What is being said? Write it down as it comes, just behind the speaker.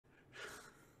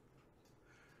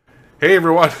Hey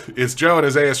everyone, it's Joe and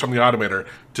Isaiah from the-automator.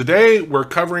 Today we're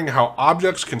covering how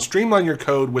objects can streamline your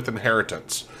code with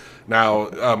inheritance.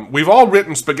 Now, we've all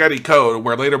written spaghetti code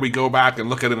where later we go back and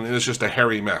look at it and it's just a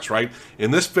hairy mess, right?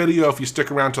 In this video, if you stick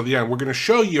around till the end, we're going to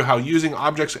show you how using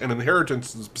objects and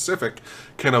inheritance in specific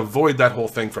can avoid that whole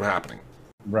thing from happening.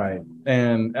 Right.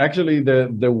 And actually,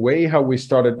 the way how we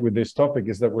started with this topic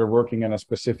is that we're working in a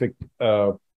specific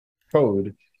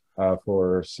code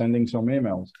for sending some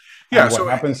emails. Yeah, and what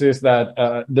happens is that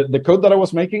the code that I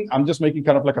was making, I'm just making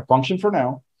kind of like a function for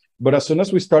now. But as soon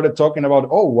as we started talking about,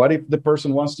 oh, what if the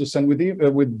person wants to send with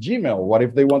Gmail? What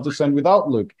if they want to send with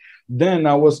Outlook? Then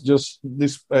I was just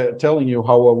telling you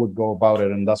how I would go about it,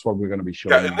 and that's what we're going to be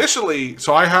showing. Yeah, initially,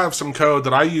 so I have some code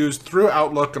that I use through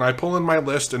Outlook, and I pull in my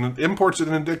list, and it imports it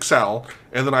into Excel,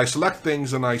 and then I select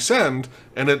things, and I send,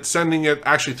 and it's sending it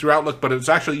actually through Outlook, but it's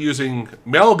actually using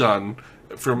Mailgun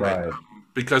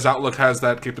because Outlook has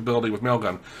that capability with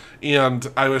Mailgun.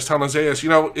 And I was telling Isaiah,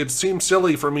 it seems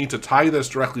silly for me to tie this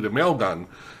directly to Mailgun.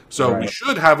 So we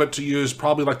should have it to use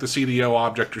probably like the CDO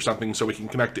object or something so we can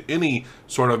connect to any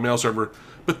sort of mail server.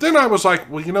 But then I was like,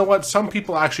 well, you know what? Some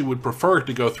people actually would prefer it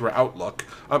to go through Outlook.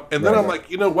 And then I'm like,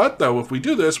 you know what, though? If we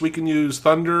do this, we can use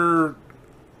Thunderbird,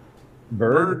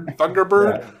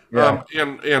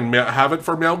 and have it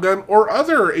for Mailgun or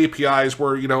other APIs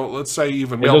where, let's say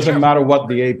even it doesn't matter what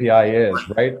the API is,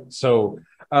 right? So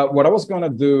what I was going to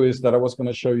do is that I was going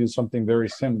to show you something very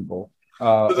simple.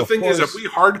 But the thing is, if we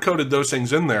hard-coded those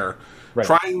things in there,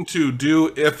 trying to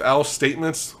do if-else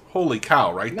statements, holy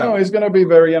cow, right? No, it's going to be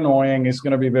very annoying. It's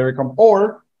going to be very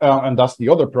and that's the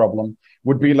other problem,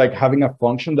 would be like having a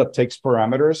function that takes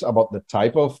parameters about the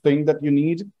type of thing that you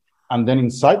need. And then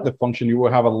inside the function, you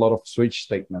will have a lot of switch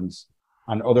statements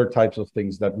and other types of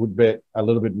things that would be a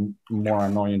little bit more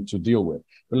annoying to deal with.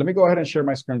 But let me go ahead and share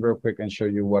my screen real quick and show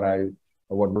you what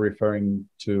we're referring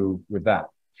to with that.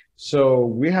 So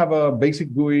we have a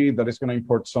basic GUI that is going to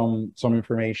import some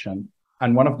information.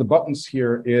 And one of the buttons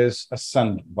here is a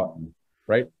send button,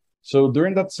 right? So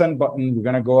during that send button, we're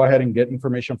going to go ahead and get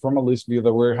information from a list view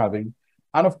that we're having.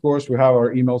 And of course, we have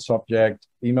our email subject,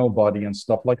 email body, and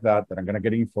stuff like that I'm going to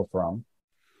get info from.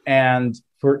 And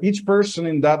for each person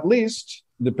in that list,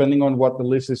 depending on what the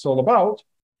list is all about,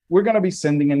 we're going to be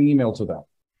sending an email to them.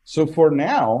 So for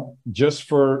now, just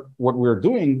for what we're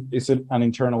doing is an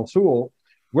internal tool.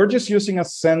 We're just using a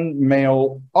send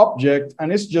mail object,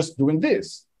 and it's just doing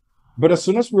this. But as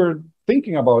soon as we're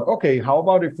thinking about, okay, how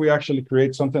about if we actually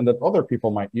create something that other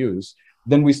people might use?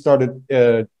 Then we started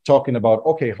talking about,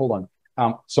 okay, hold on.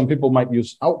 Some people might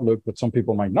use Outlook, but some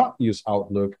people might not use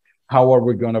Outlook. How are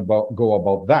we going to go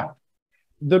about that?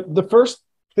 The first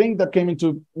thing that came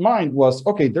into mind was,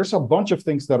 okay, there's a bunch of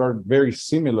things that are very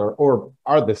similar or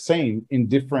are the same in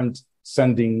different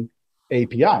sending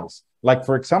APIs. Like,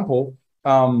 for example,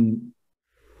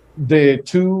 the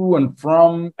to and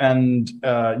from and,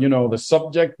 the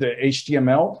subject, the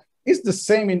HTML is the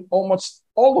same in almost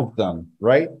all of them,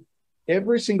 right?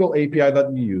 Every single API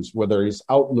that you use, whether it's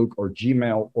Outlook or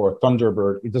Gmail or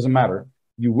Thunderbird, it doesn't matter.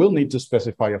 You will need to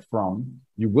specify a from.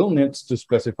 You will need to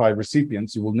specify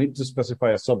recipients. You will need to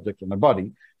specify a subject and a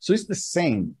body. So it's the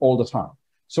same all the time.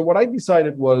 So what I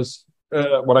decided was,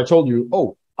 what I told you,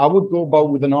 I would go about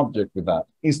with an object with that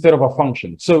instead of a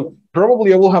function. So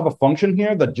probably I will have a function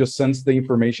here that just sends the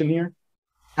information here.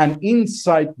 And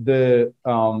inside the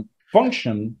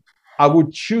function, I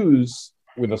would choose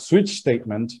with a switch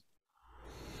statement,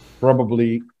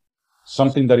 probably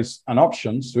something that is an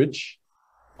option, switch,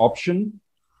 option.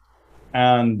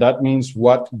 And that means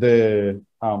what the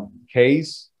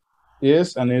case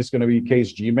is. And it's going to be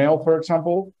case Gmail, for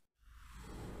example.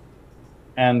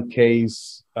 And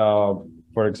case,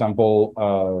 for example,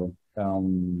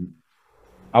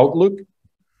 Outlook.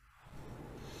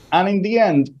 And in the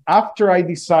end, after I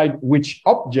decide which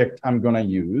object I'm going to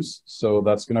use, so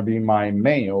that's going to be my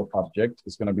mail object,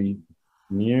 it's going to be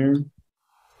new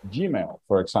Gmail,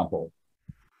 for example.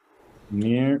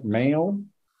 New mail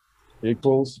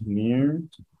equals new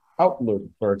Outlook,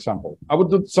 for example. I would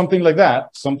do something like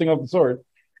that, something of the sort.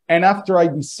 And after I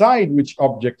decide which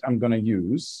object I'm going to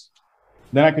use,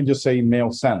 then I can just say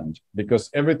mail send, because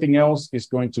everything else is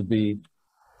going to be,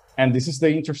 and this is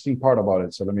the interesting part about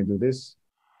it. So let me do this.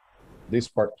 This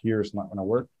part here is not going to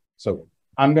work. So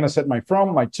I'm going to set my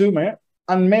from, my to,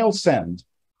 and mail send.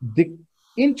 The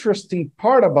interesting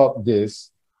part about this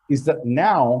is that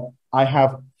now I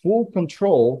have full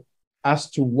control as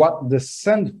to what the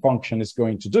send function is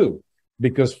going to do.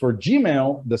 Because for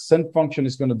Gmail, the send function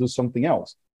is going to do something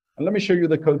else. And let me show you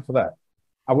the code for that.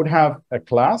 I would have a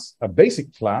class, a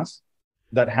basic class,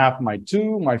 that have my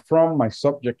to, my from, my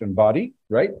subject, and body,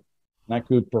 right? and I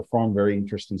could perform very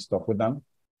interesting stuff with them,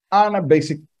 and a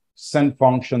basic send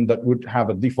function that would have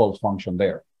a default function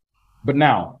there. But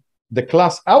now the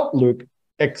class Outlook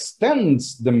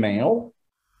extends the mail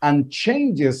and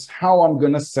changes how I'm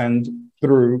going to send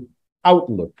through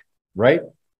Outlook, right?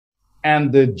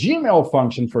 And the Gmail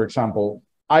function, for example,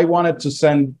 I wanted to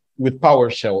send with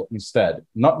PowerShell instead,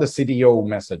 not the CDO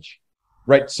message,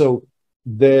 right? So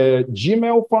the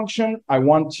Gmail function, I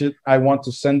want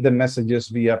to send the messages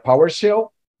via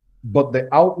PowerShell, but the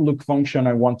Outlook function,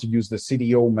 I want to use the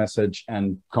CDO message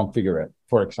and configure it,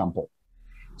 for example.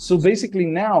 So basically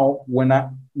now,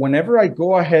 whenever I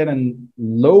go ahead and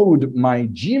load my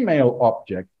Gmail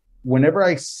object, whenever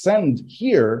I send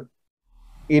here,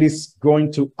 it is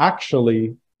going to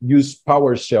actually use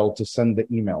PowerShell to send the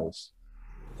emails,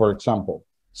 for example.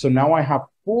 So now I have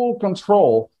full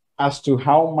control as to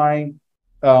how my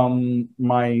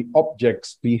my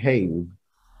objects behave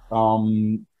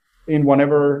in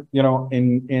whenever, you know,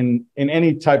 in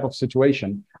any type of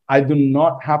situation. I do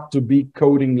not have to be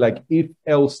coding like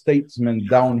if-else statement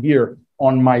down here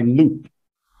on my loop.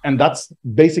 And that's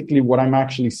basically what I'm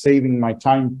actually saving my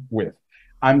time with.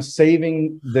 I'm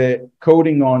saving the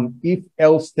coding on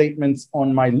if-else statements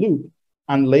on my loop.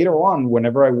 And later on,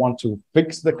 whenever I want to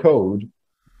fix the code,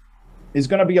 it's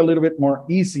going to be a little bit more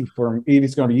easy for me. It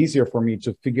is going to be easier for me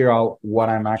to figure out what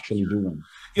I'm actually doing.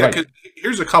 Yeah, because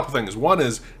here's a couple things. One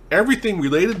is everything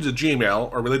related to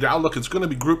Gmail or related to Outlook is going to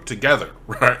be grouped together,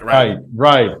 right?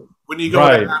 Right. When you go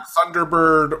to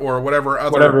Thunderbird or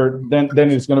whatever then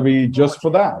it's going to be just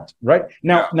for that, right?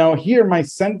 Now here my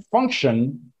send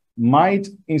function might,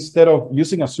 instead of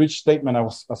using a switch statement,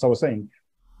 as I was saying,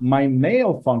 my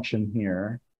mail function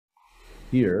here,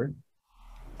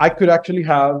 I could actually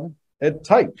have a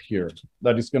type here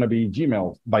that is going to be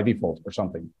Gmail by default or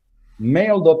something.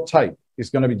 Mail.type is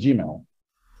going to be Gmail.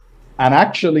 And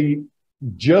actually,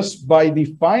 just by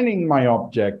defining my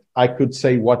object, I could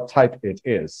say what type it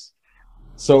is.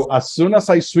 So as soon as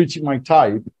I switch my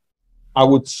type, I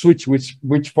would switch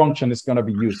which function is going to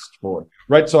be used for,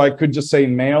 right? So I could just say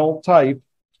mail type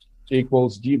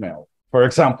equals Gmail, for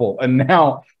example. And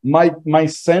now my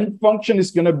send function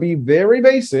is going to be very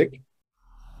basic,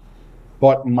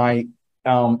 but my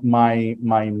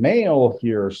mail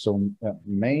here, so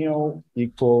mail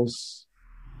equals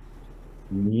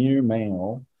new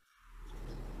mail,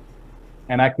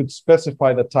 and I could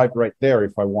specify the type right there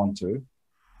if I want to.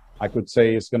 I could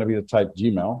say it's going to be the type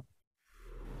Gmail.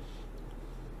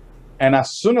 And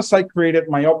as soon as I created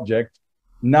my object,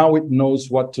 now it knows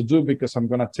what to do, because I'm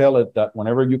going to tell it that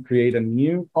whenever you create a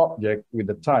new object with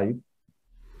the type,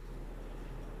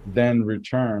 then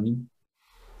return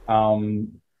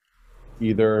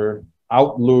either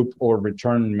Outlook or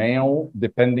return mail,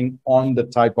 depending on the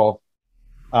type of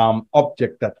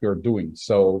object that you're doing.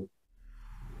 So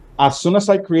as soon as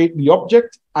I create the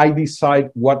object, I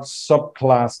decide what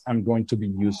subclass I'm going to be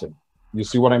using. You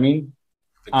see what I mean?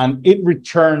 And it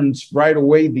returns right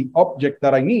away the object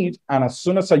that I need. And as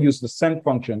soon as I use the send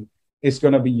function, it's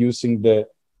going to be using the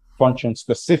function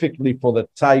specifically for the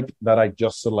type that I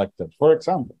just selected, for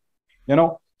example. You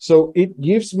know, so it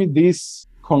gives me this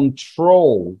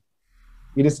control.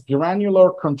 It is granular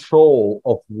control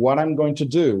of what I'm going to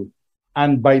do.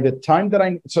 And by the time that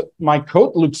so my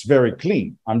code looks very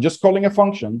clean. I'm just calling a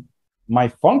function. My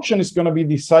function is going to be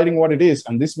deciding what it is.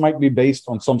 And this might be based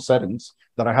on some settings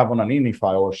that I have on an ini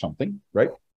file or something,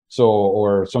 right? So,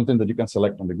 or something that you can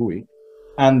select on the GUI.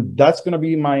 And that's going to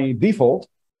be my default.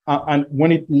 And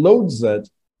when it loads it,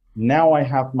 now I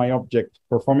have my object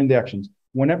performing the actions.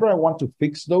 Whenever I want to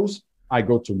fix those, I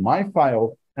go to my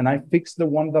file and I fix the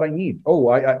one that I need. Oh,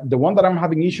 the one that I'm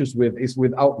having issues with is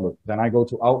with Outlook. Then I go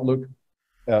to Outlook,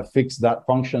 fix that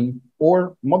function,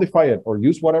 or modify it, or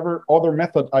use whatever other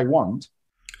method I want.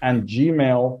 And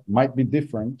Gmail might be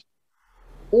different.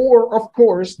 Or, of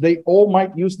course, they all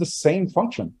might use the same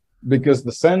function, because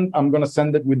the send, I'm going to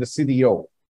send it with the CDO.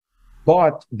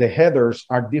 But the headers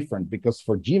are different, because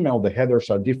for Gmail, the headers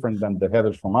are different than the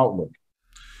headers from Outlook.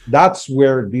 That's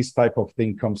where this type of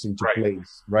thing comes into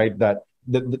place, right? That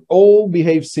the all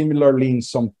behave similarly in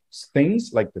some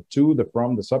things, like the to, the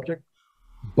from, the subject,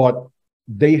 but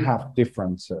they have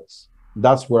differences.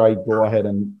 That's where I go ahead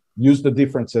and use the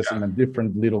differences in a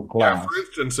different little class. Yeah, for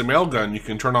instance, in Mailgun, you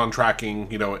can turn on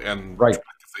tracking, you know, and track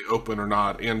if they open or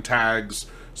not, and tags,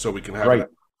 so we can have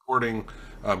reporting,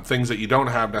 things that you don't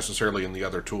have necessarily in the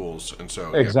other tools. And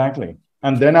so exactly.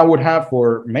 And then I would have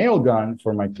for Mailgun,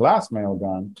 for my class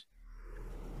Mailgun,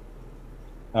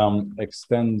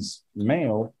 extends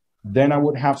mail, then I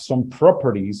would have some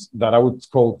properties that I would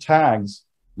call tags.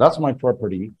 That's my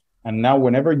property. And now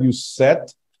whenever you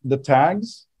set the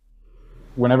tags,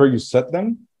 whenever you set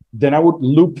them, then I would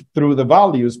loop through the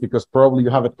values because probably you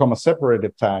have it comma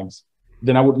separated tags.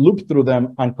 Then I would loop through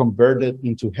them and convert it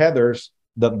into headers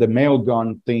that the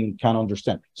Mailgun thing can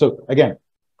understand. So again,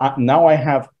 now I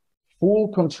have full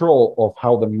control of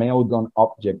how the Mailgun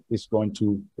object is going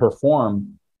to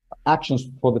perform actions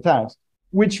for the tags,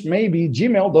 which maybe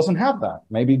Gmail doesn't have that.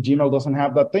 Maybe Gmail doesn't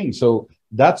have that thing. So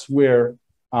that's where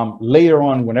later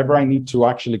on, whenever I need to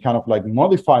actually kind of like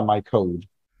modify my code,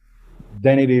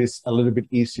 then it is a little bit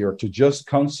easier to just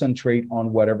concentrate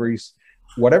on whatever is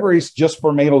just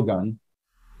for Mailgun.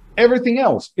 Everything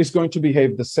else is going to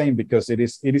behave the same because it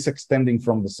is extending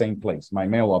from the same place, my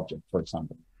mail object, for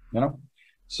example.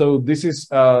 So this is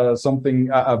something,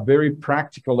 a very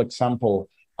practical example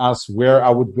as where I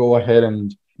would go ahead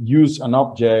and use an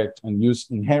object and use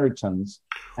inheritance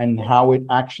and how it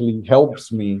actually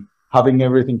helps me having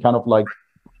everything kind of like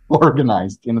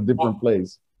organized in a different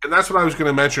place. And that's what I was going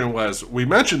to mention was, we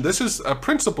mentioned this is a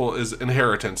principle is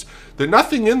inheritance. There's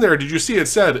nothing in there. Did you see it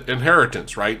said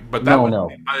inheritance, right? But that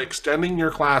by extending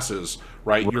your classes,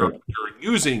 right? You're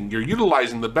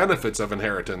utilizing the benefits of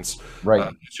inheritance.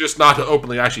 Right. It's just not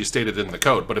openly actually stated in the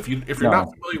code. But if you're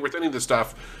not familiar with any of the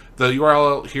stuff, the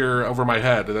URL here over my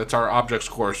head, that's our objects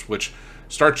course, which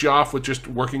starts you off with just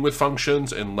working with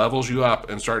functions and levels you up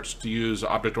and starts to use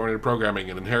object-oriented programming,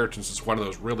 and inheritance is one of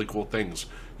those really cool things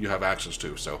you have access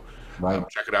to. So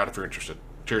check it out if you're interested.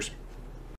 Cheers.